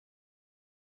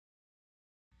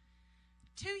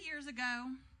2 years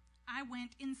ago, I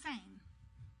went insane.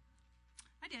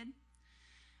 I did.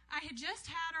 I had just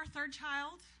had our third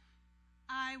child.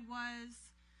 I was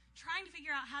trying to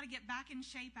figure out how to get back in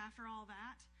shape after all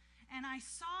that. And I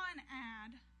saw an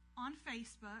ad on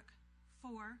Facebook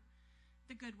for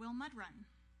the Goodwill Mud Run.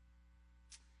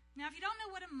 Now, if you don't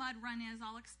know what a mud run is,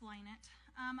 I'll explain it.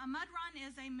 A mud run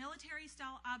is a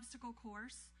military-style obstacle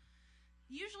course,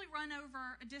 usually run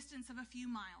over a distance of a few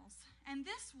miles. And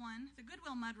this one, the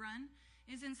Goodwill Mud Run,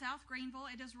 is in South Greenville.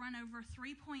 It is run over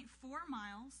 3.4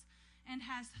 miles and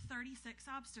has 36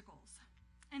 obstacles.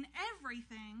 And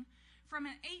everything from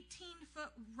an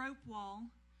 18-foot rope wall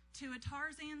to a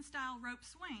Tarzan-style rope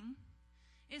swing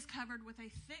is covered with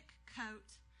a thick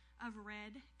coat of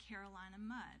red Carolina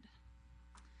mud.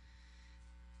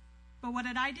 But what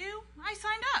did I do? I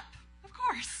signed up, of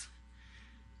course.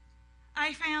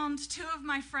 I found 2 of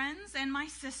my friends and my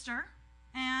sister,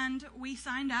 and we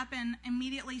signed up and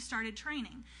immediately started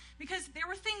training because there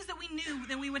were things that we knew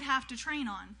that we would have to train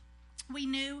on. We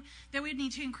knew that we'd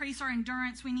need to increase our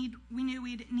endurance. We knew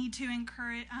we'd need to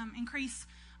increase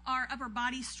our upper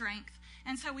body strength.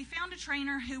 And so we found a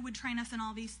trainer who would train us in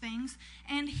all these things,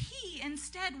 and he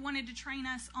instead wanted to train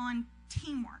us on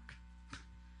teamwork,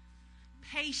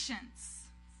 patience,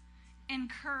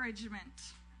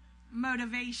 encouragement,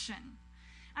 motivation.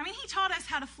 I mean, he taught us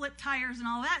how to flip tires and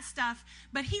all that stuff,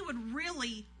 but he would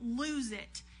really lose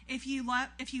it if you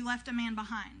left a man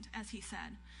behind, as he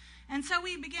said. And so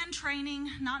we began training,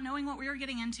 not knowing what we were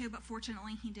getting into, but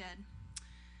fortunately he did.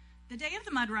 The day of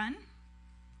the mud run,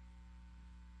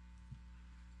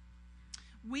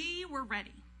 we were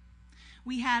ready.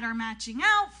 We had our matching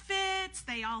outfits.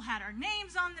 They all had our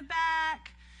names on the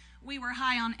back. We were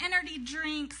high on energy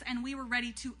drinks, and we were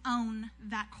ready to own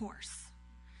that course.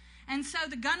 And so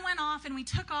the gun went off, and we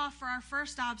took off for our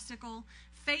first obstacle,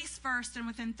 face first, and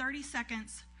within 30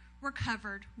 seconds, we're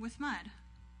covered with mud.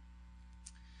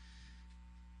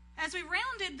 As we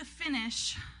rounded the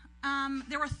finish,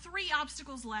 there were 3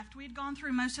 obstacles left. We had gone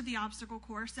through most of the obstacle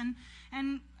course and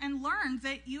learned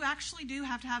that you actually do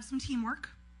have to have some teamwork.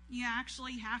 You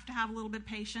actually have to have a little bit of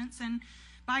patience, and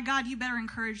by God, you better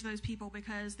encourage those people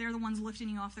because they're the ones lifting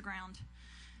you off the ground.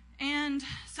 And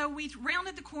so we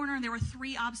rounded the corner, and there were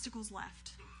 3 obstacles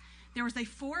left. There was a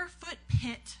 4-foot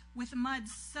pit with mud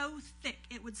so thick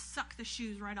it would suck the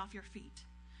shoes right off your feet.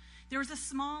 There was a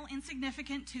small,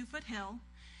 insignificant 2-foot hill,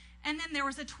 and then there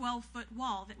was a 12-foot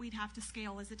wall that we'd have to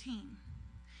scale as a team.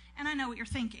 And I know what you're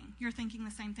thinking. You're thinking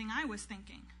the same thing I was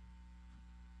thinking.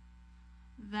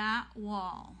 That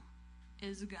wall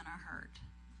is gonna hurt.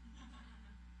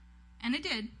 And it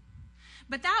did.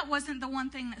 But that wasn't the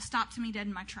one thing that stopped me dead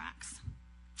in my tracks.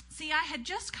 See, I had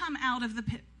just come out of the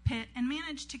pit and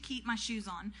managed to keep my shoes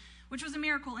on, which was a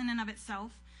miracle in and of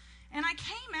itself. And I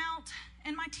came out,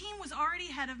 and my team was already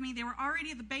ahead of me. They were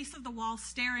already at the base of the wall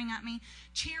staring at me,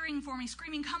 cheering for me,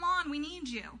 screaming, "Come on, we need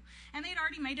you." And they'd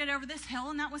already made it over this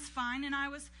hill, and that was fine. And I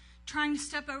was trying to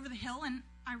step over the hill, and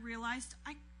I realized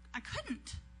I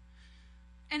couldn't.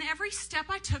 And every step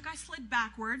I took, I slid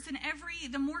backwards. And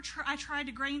the more I tried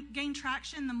to gain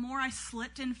traction, the more I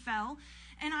slipped and fell.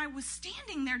 And I was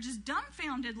standing there just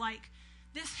dumbfounded, like,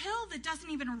 this hill that doesn't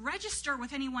even register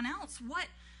with anyone else. Why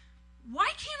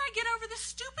can't I get over this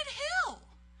stupid hill?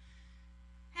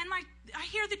 And I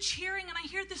hear the cheering, and I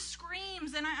hear the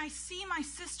screams, and I see my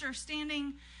sister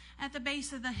standing at the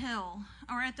base of the hill,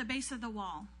 or at the base of the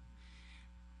wall.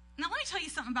 Now, let me tell you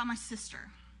something about my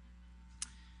sister.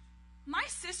 My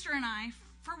sister and I,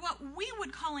 for what we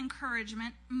would call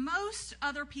encouragement, most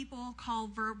other people call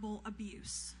verbal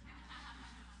abuse.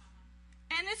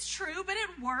 And it's true, but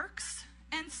it works.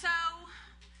 And so,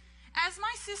 as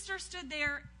my sister stood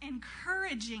there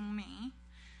encouraging me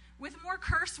with more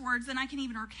curse words than I can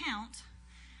even recount,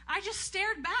 I just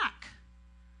stared back.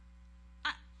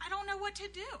 I don't know what to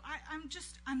do.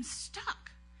 I'm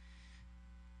stuck.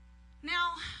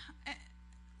 Now,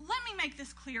 let me make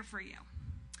this clear for you.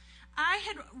 I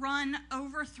had run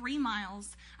over 3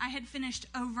 miles. I had finished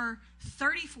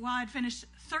I'd finished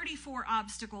 34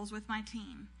 obstacles with my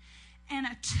team. And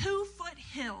a 2-foot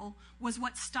hill was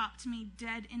what stopped me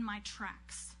dead in my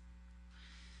tracks.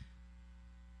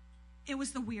 It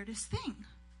was the weirdest thing.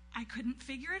 I couldn't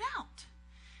figure it out.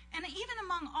 And even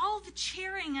among all the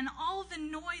cheering and all the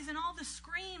noise and all the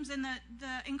screams and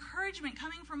the encouragement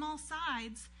coming from all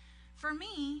sides, for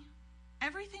me,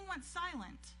 everything went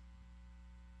silent.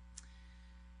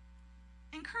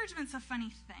 Encouragement's a funny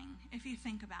thing if you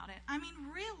think about it. I mean,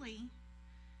 really,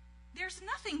 there's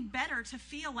nothing better to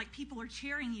feel like people are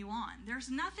cheering you on. There's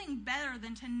nothing better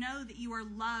than to know that you are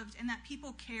loved and that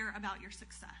people care about your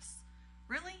success.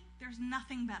 Really, there's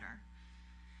nothing better.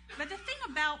 But the thing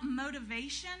about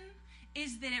motivation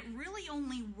is that it really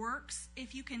only works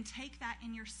if you can take that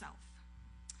in yourself.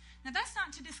 Now, that's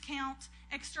not to discount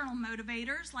external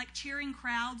motivators like cheering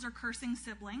crowds or cursing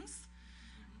siblings.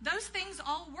 Those things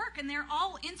all work, and they're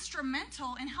all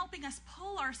instrumental in helping us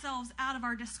pull ourselves out of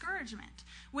our discouragement.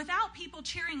 Without people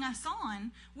cheering us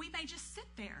on, we may just sit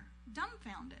there,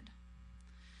 dumbfounded.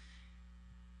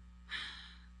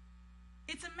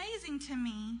 It's amazing to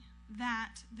me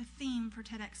that the theme for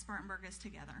TEDxSpartanburg is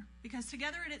together, because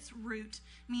together at its root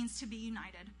means to be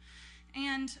united.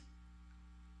 And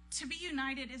to be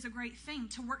united is a great thing.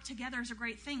 To work together is a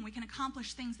great thing. We can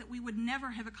accomplish things that we would never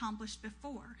have accomplished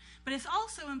before. But it's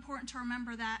also important to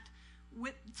remember that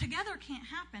together can't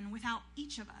happen without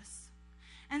each of us.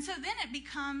 And so then it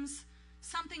becomes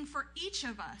something for each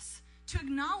of us to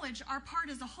acknowledge our part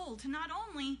as a whole, to not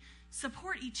only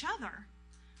support each other,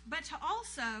 but to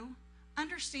also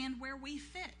understand where we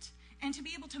fit and to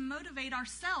be able to motivate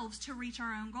ourselves to reach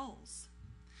our own goals.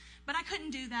 But I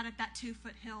couldn't do that at that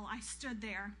 2-foot hill. I stood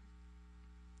there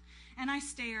and I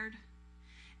stared,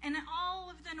 and all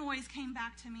of the noise came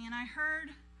back to me, and I heard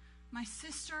my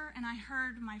sister and I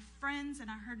heard my friends and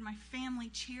I heard my family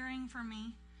cheering for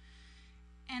me.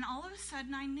 And all of a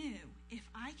sudden I knew, if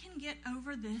I can get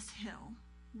over this hill,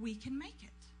 we can make it.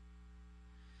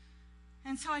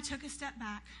 And so I took a step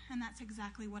back, and that's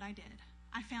exactly what I did.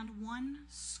 I found one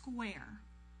square,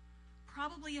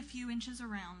 probably a few inches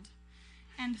around,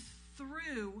 and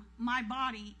threw my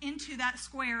body into that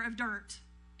square of dirt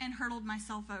and hurtled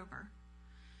myself over.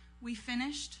 We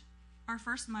finished our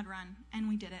first mud run, and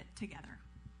we did it together.